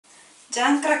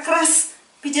Jangan keras-keras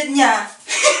pijatnya.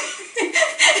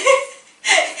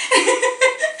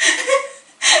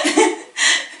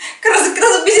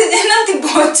 Keras-keras pijatnya nanti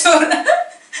bocor.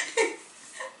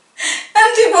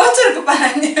 Nanti bocor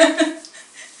kepalanya.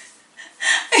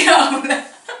 Ya Allah.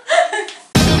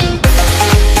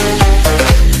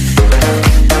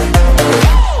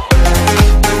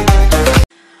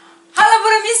 Halo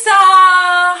Pemirsa,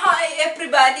 hi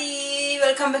everybody,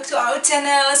 welcome back to our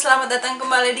channel. Selamat datang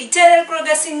kembali di channel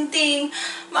keluarga Sinting.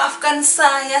 Maafkan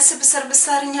saya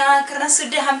sebesar-besarnya karena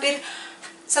sudah hampir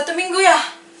 1 minggu ya,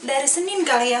 dari Senin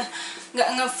kali ya, nggak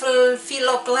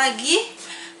nge-vlog lagi,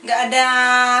 nggak ada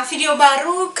video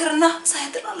baru karena saya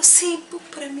terlalu sibuk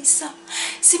Pemirsa.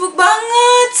 Sibuk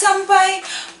banget sampai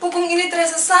punggung ini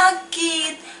terasa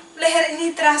sakit, leher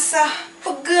ini terasa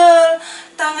pegel,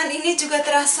 tangan ini juga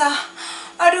terasa,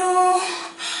 aduh,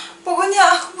 pokoknya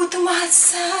aku butuh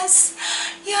massage.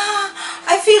 Ya,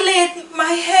 I feel it,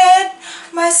 my head,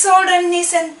 my shoulder,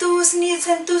 knees and toes,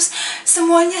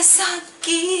 semuanya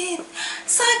sakit,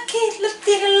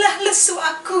 letih, lelah, lesu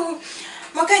aku.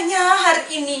 Makanya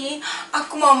hari ini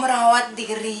aku mau merawat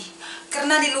diri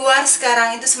karena di luar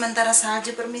sekarang itu sementara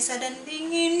salju Pemirsa dan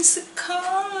dingin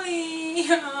sekali.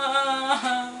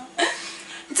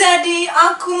 Jadi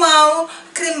aku mau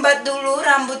krimbat dulu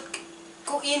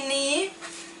rambutku ini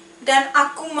dan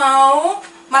aku mau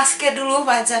masker dulu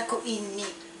wajahku ini.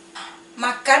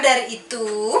 Maka dari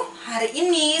itu hari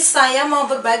ini saya mau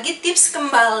berbagi tips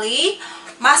kembali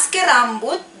masker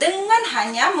rambut dengan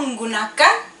hanya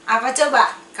menggunakan apa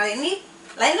coba? Kali ini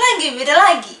lain lagi, beda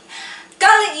lagi.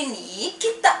 Kali ini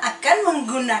kita akan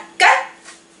menggunakan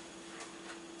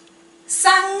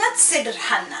sangat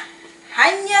sederhana,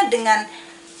 hanya dengan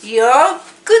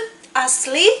yogurt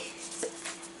asli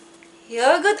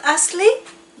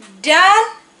dan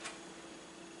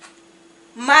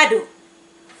madu.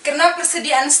 Karena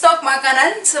persediaan stok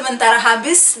makanan sementara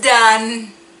habis dan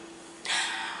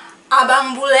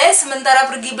abang bule sementara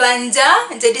pergi belanja,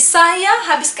 jadi saya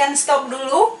habiskan stok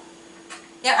dulu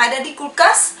yang ada di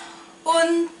kulkas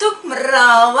untuk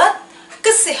merawat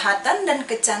kesehatan dan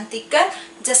kecantikan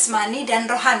jasmani dan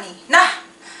rohani. Nah,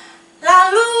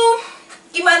 lalu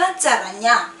gimana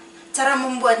caranya? Cara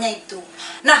membuatnya itu.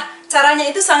 Nah, caranya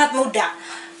itu sangat mudah.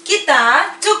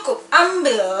 Kita cukup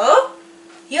ambil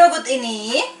yogurt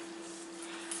ini,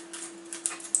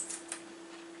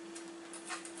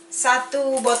 1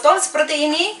 botol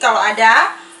seperti ini kalau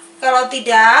ada. Kalau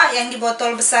tidak, yang di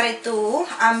botol besar itu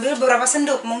ambil beberapa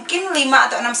senduk, mungkin 5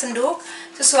 atau 6 senduk,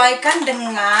 sesuaikan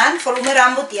dengan volume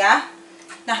rambut ya.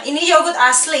 Nah, ini yogurt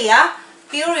asli ya,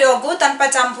 pure yogurt tanpa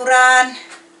campuran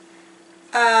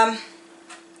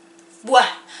buah.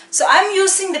 So I'm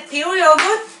using the pure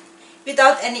yogurt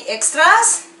without any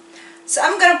extras. So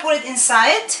I'm gonna put it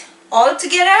inside all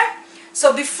together.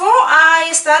 So before I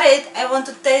start it, I want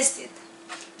to taste it.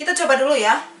 Kita coba dulu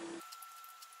ya.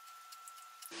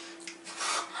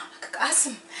 Agak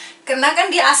asam, karena kan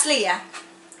dia asli ya.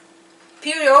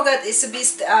 Pure yogurt is a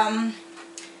bit,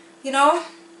 you know,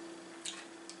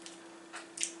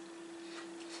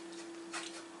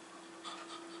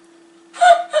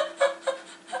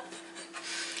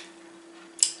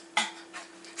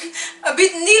 a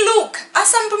bit niluk,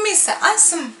 asam Pemirsa,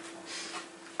 asam.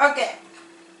 Oke.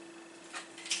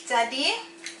 Jadi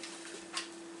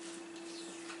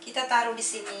kita taruh di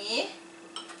sini.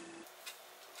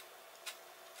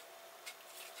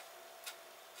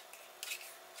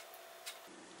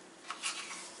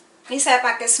 Ini saya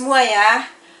pakai semua ya,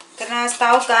 karena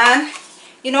tahu kan,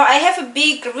 you know, I have a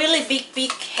really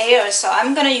big hair, so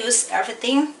I'm gonna use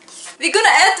everything. We're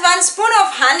gonna add 1 spoon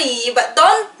of honey, but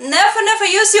never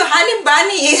use your honey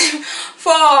bunny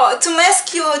to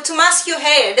mask your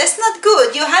hair. That's not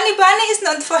good. Your honey bunny is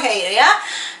not for hair, yeah.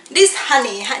 This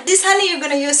honey you're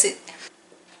gonna use it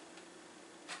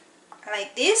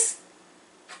like this.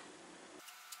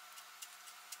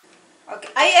 Okay,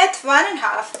 I add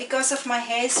 1.5 because of my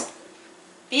hair is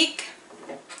big.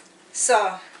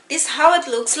 So this is how it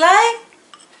looks like.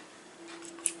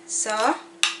 So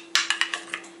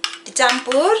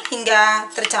dicampur hingga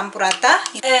tercampur rata.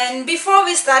 And before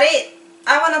we start it,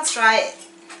 I wanna try it.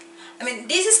 I mean,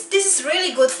 this is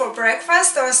really good for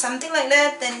breakfast or something like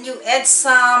that. Then you add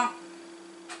some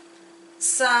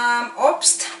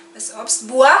obst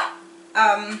buah,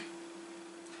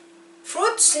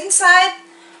 fruits inside,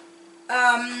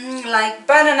 like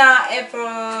banana,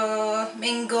 apple,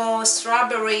 mango,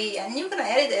 strawberry, and you're gonna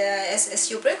add it as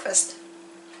your breakfast.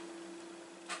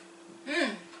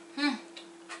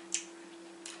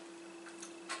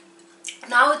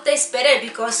 Now it tastes better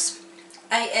because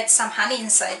I add some honey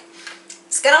inside.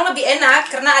 Sekarang lebih enak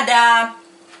karena ada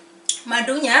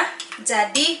madunya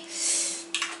jadi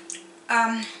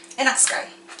enak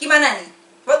sekali. Gimana nih?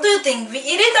 What do you think? We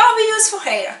eat it or we use for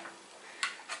hair?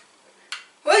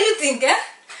 What do you think, eh?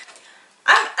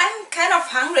 I'm kind of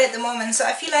hungry at the moment, so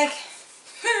I feel like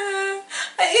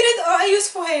I eat it or I use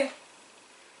for hair.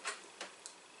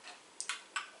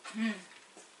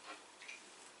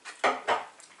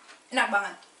 Enak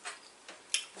banget.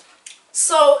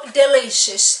 So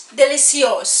delicious,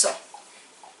 delicioso.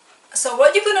 So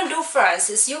what you're gonna do first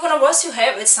is you're gonna wash your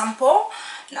hair with shampoo,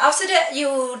 and after that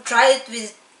you dry it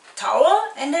with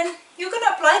towel, and then you're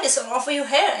gonna apply this all over your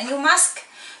hair, and you mask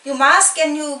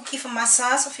and you give a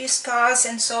massage of your scalp.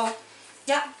 And so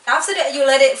yeah, after that you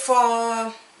let it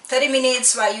for 30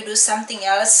 minutes while you do something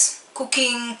else,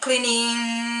 cooking,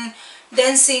 cleaning,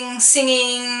 dancing,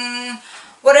 singing,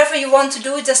 whatever you want to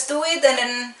do, just do it. And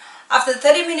then after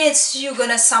 30 minutes you're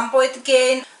gonna shampoo it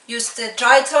again, use the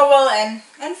dry towel, and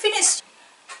finish.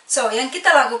 So yang kita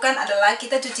lakukan adalah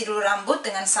kita cuci dulu rambut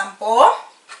dengan sampo,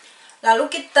 lalu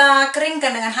kita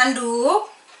keringkan dengan handuk,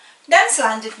 dan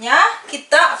selanjutnya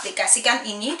kita aplikasikan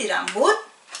ini di rambut.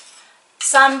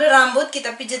 Sambil rambut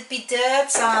kita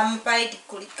pijet-pijet sampai di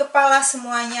kulit kepala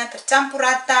semuanya tercampur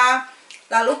rata.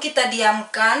 Lalu kita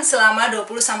diamkan selama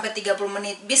 20-30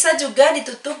 menit. Bisa juga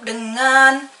ditutup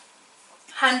dengan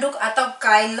handuk atau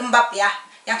kain lembab ya,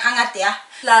 yang hangat ya.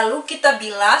 Lalu kita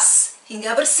bilas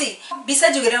hingga bersih.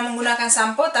 Bisa juga dengan menggunakan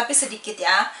sampo tapi sedikit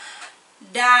ya.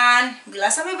 Dan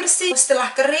bilas sampai bersih.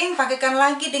 Setelah kering, pakaikan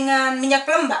lagi dengan minyak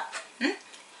pelembab.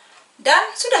 Dan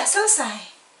sudah selesai.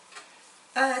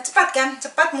 Cepat kan?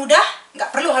 Cepat, mudah. Nggak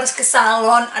perlu harus ke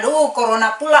salon. Aduh,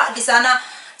 corona pula di sana.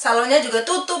 Salonnya juga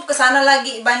tutup, ke sana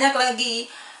lagi banyak lagi.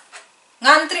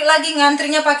 Ngantri lagi,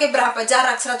 ngantrinya pakai berapa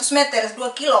jarak? 100 meter,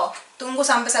 2 kilo. Tunggu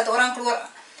sampai satu orang keluar.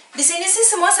 Di sini sih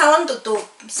semua salon tutup.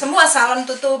 Semua salon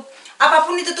tutup.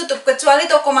 Apapun itu tutup, kecuali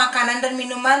toko makanan dan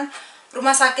minuman,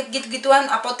 rumah sakit gitu-gituan,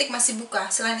 apotek masih buka.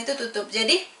 Selain itu tutup.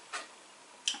 Jadi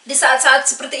di saat-saat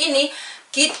seperti ini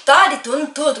kita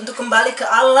dituntut untuk kembali ke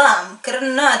alam,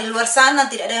 karena di luar sana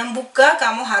tidak ada yang buka.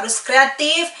 Kamu harus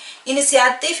kreatif,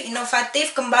 inisiatif,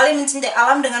 inovatif, kembali mencintai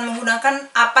alam dengan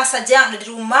menggunakan apa saja yang ada di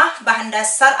rumah, bahan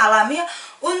dasar alami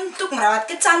untuk merawat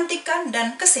kecantikan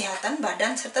dan kesehatan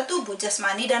badan serta tubuh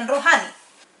jasmani dan rohani.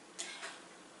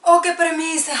 Oke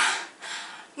permisa,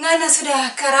 Ngana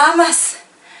sudah keramas.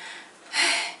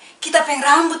 Kita pengen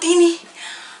rambut ini,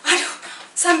 aduh,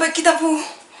 sampai kita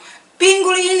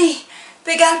pinggul ini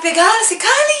pegal-pegal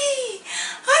sekali.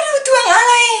 Aduh tuang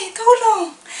alay, tolong.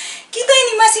 Kita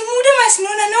ini masih muda, masih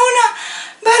nona-nona,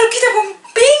 baru kita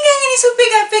pinggang ini so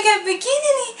pegal-pegal begini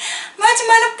nih. Macam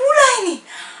mana pula ini?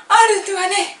 Aduh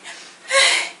Tuhan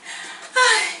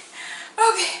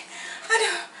Oke,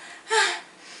 aduh.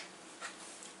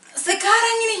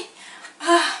 Sekarang ini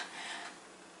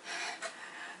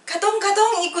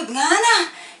katong ikut Ngana.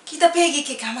 Kita pergi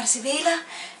ke kamar si Bella.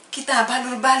 Kita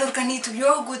balur-balurkan itu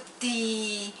yogurt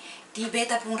di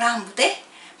beta pun rambut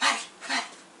Mari.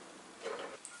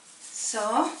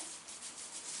 So,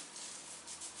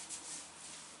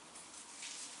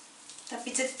 kita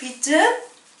pijet-pijet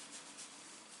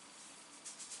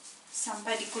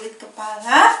sampai di kulit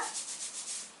kepala.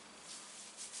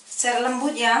 Secara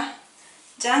lembut ya,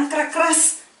 jangan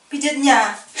keras-keras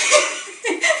pijetnya.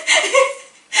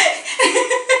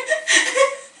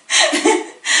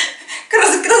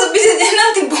 Keras-keras pijetnya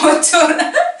nanti bocor.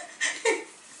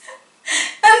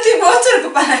 Nanti bocor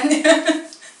kepalanya.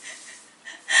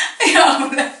 Ya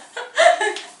Allah.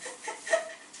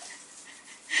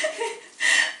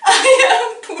 Ya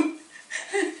ampun.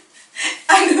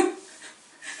 Aduh.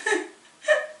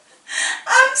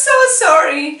 I'm so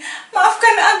sorry.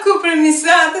 Maafkan aku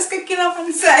permisa atas kekilapan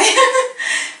saya.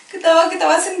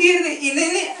 Ketawa-ketawa sendiri.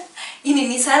 Ini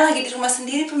nih saya lagi di rumah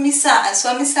sendiri permisa.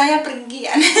 Suami saya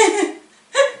pergian.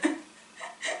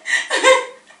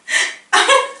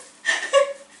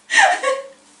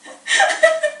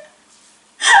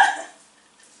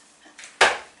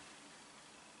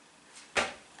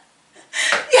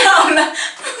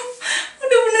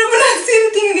 Udah bener-bener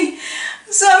sinting nih.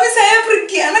 Suami saya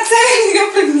pergi, anak saya juga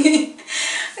pergi.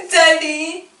 Jadi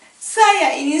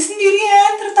saya ini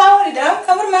sendirian tertawa di dalam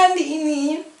kamar mandi ini.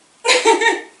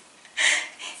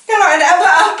 Kalau ada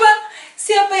apa-apa,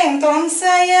 siapa yang tolong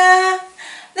saya?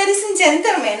 Ladies and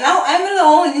gentlemen, now I'm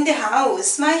alone in the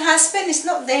house. My husband is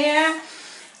not there.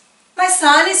 My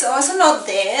son is also not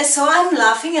there, so I'm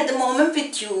laughing at the moment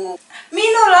with you. Me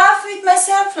no laugh with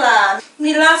myself lah.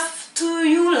 Me laugh to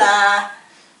you lah.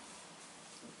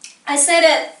 I said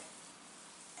that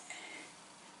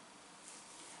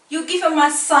you give a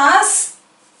massage.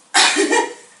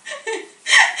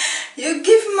 You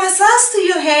give massage to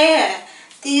your hair,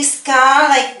 this scalp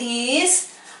like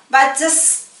this, but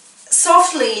just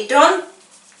softly. Don't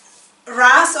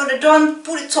rush or don't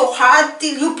put it so hard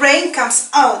till your brain comes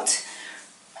out.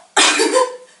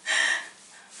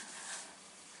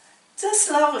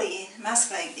 Just slowly mask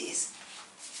like this.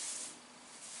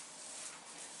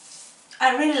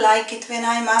 I really like it when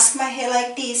I mask my hair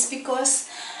like this because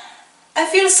I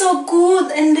feel so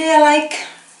good, and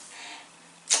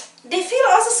they feel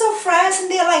also so fresh,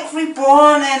 and they're like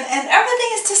reborn, and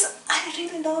everything is just, I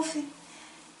really love it.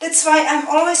 That's why I'm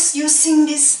always using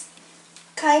this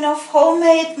kind of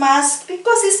homemade mask,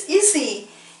 because it's easy.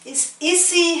 It's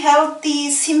easy,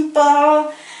 healthy,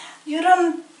 simple. You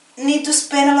don't need to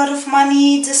spend a lot of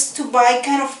money just to buy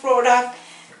kind of product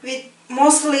with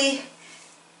mostly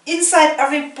inside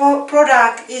every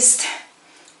product is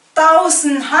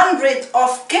hundred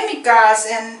of chemicals,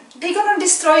 and they're gonna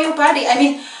destroy your body. I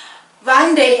mean,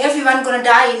 one day everyone gonna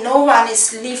die. No one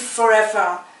is live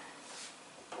forever.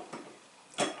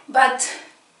 But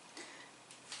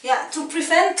yeah, to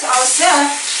prevent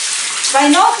ourselves,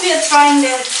 why not we are trying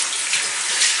that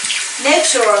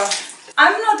natural.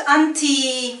 I'm not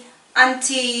anti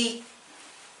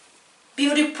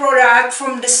beauty product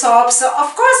from the shop, so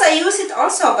of course I use it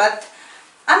also, but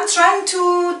I'm trying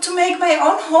to make my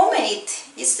own homemade.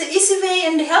 It's the easy way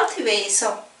and the healthy way,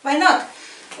 so why not?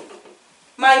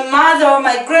 My mother,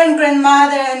 my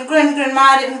grandmother, and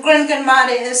grandmother, and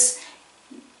grandmother is,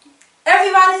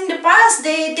 everyone in the past,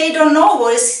 they don't know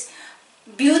what is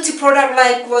beauty product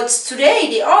like what's today.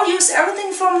 They all use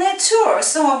everything from nature,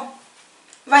 so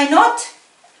why not?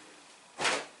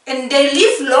 And they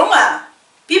live longer.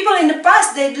 People in the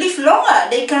past, they live longer.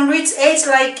 They can reach age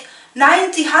like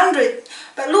 90, 100.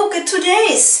 But look at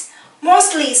today's,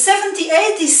 mostly 70,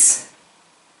 80s.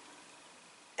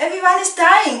 Everyone is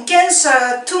dying.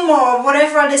 Cancer, tumor,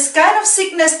 whatever, this kind of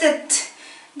sickness that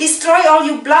destroy all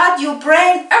your blood, your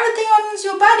brain, everything on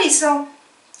your body. So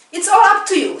it's all up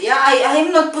to you. Yeah, I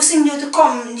am not pushing you to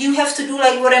come. You have to do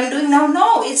like what I'm doing now.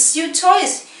 No, it's your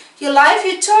choice. Your life,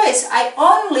 your choice. I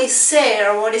only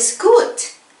share what is good.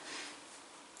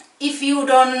 If you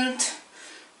don't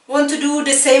want to do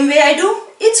the same way I do,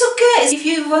 it's okay. If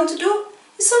you want to do,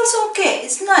 it's also okay.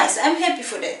 It's nice. I'm happy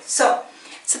for that. So,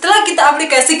 setelah kita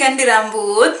aplikasikan di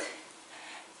rambut,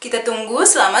 kita tunggu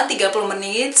selama 30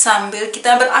 menit sambil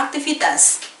kita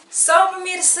beraktivitas. So,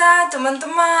 pemirsa,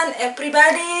 teman-teman,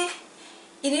 everybody,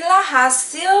 inilah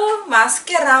hasil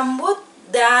masker rambut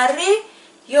dari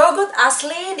yogurt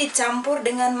asli dicampur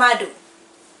dengan madu.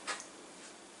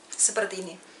 Seperti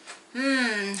ini.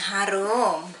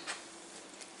 Harum.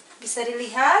 Bisa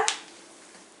dilihat,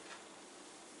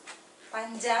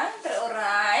 panjang,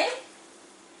 terurai,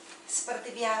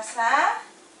 seperti biasa,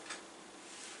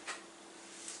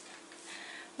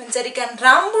 menjadikan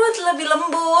rambut lebih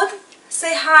lembut,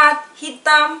 sehat,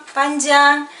 hitam,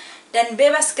 panjang, dan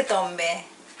bebas ketombe.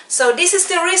 So this is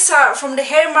the result from the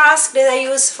hair mask that I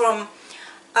use from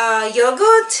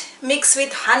yogurt mixed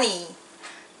with honey.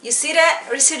 You see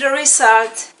that? You see the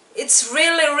result? It's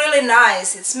really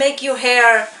nice. It's make your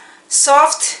hair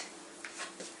soft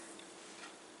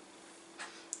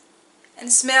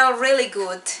and smell really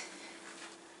good.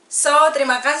 So,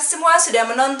 terima kasih semua sudah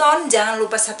menonton. Jangan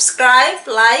lupa subscribe,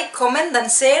 like, comment, dan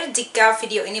share jika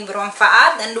video ini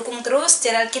bermanfaat, dan dukung terus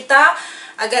channel kita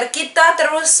agar kita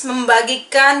terus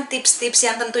membagikan tips-tips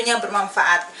yang tentunya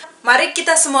bermanfaat. Mari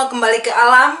kita semua kembali ke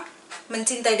alam,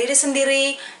 mencintai diri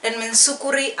sendiri, dan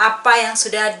mensyukuri apa yang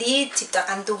sudah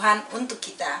diciptakan Tuhan untuk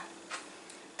kita.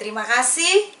 Terima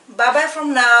kasih, bye-bye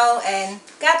from now, and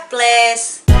God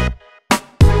bless.